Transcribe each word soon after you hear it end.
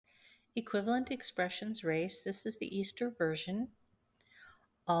Equivalent expressions race. This is the Easter version.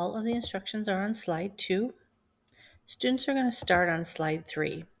 All of the instructions are on slide 2. Students are going to start on slide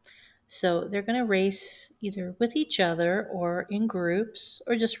 3. So they're going to race either with each other or in groups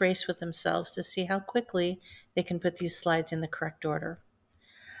or just race with themselves to see how quickly they can put these slides in the correct order.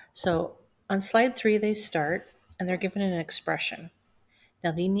 So on slide 3 they start and they're given an expression.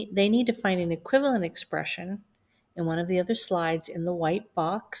 Now they need to find an equivalent expression in one of the other slides in the white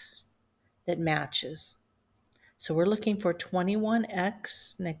box that matches. So we're looking for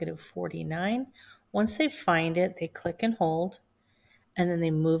 21x negative 49. Once they find it, they click and hold, and then they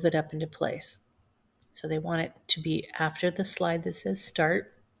move it up into place. So they want it to be after the slide that says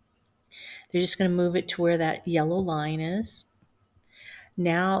start. They're just going to move it to where that yellow line is.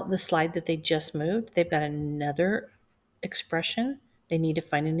 Now the slide that they just moved, they've got another expression. They need to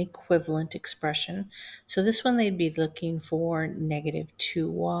find an equivalent expression. So this one they'd be looking for negative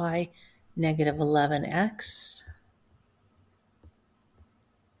 2y, negative 11x.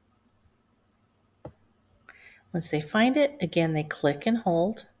 Once they find it, again, they click and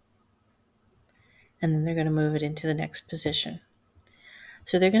hold, and then they're going to move it into the next position.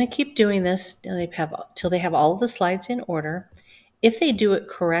 So they're going to keep doing this till they have all of the slides in order. If they do it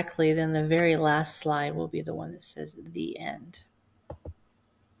correctly, then the very last slide will be the one that says the end.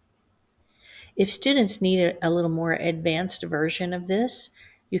 If students need a little more advanced version of this,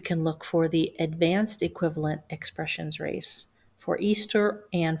 you can look for the Advanced Equivalent Expressions race for Easter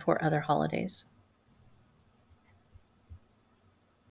and for other holidays.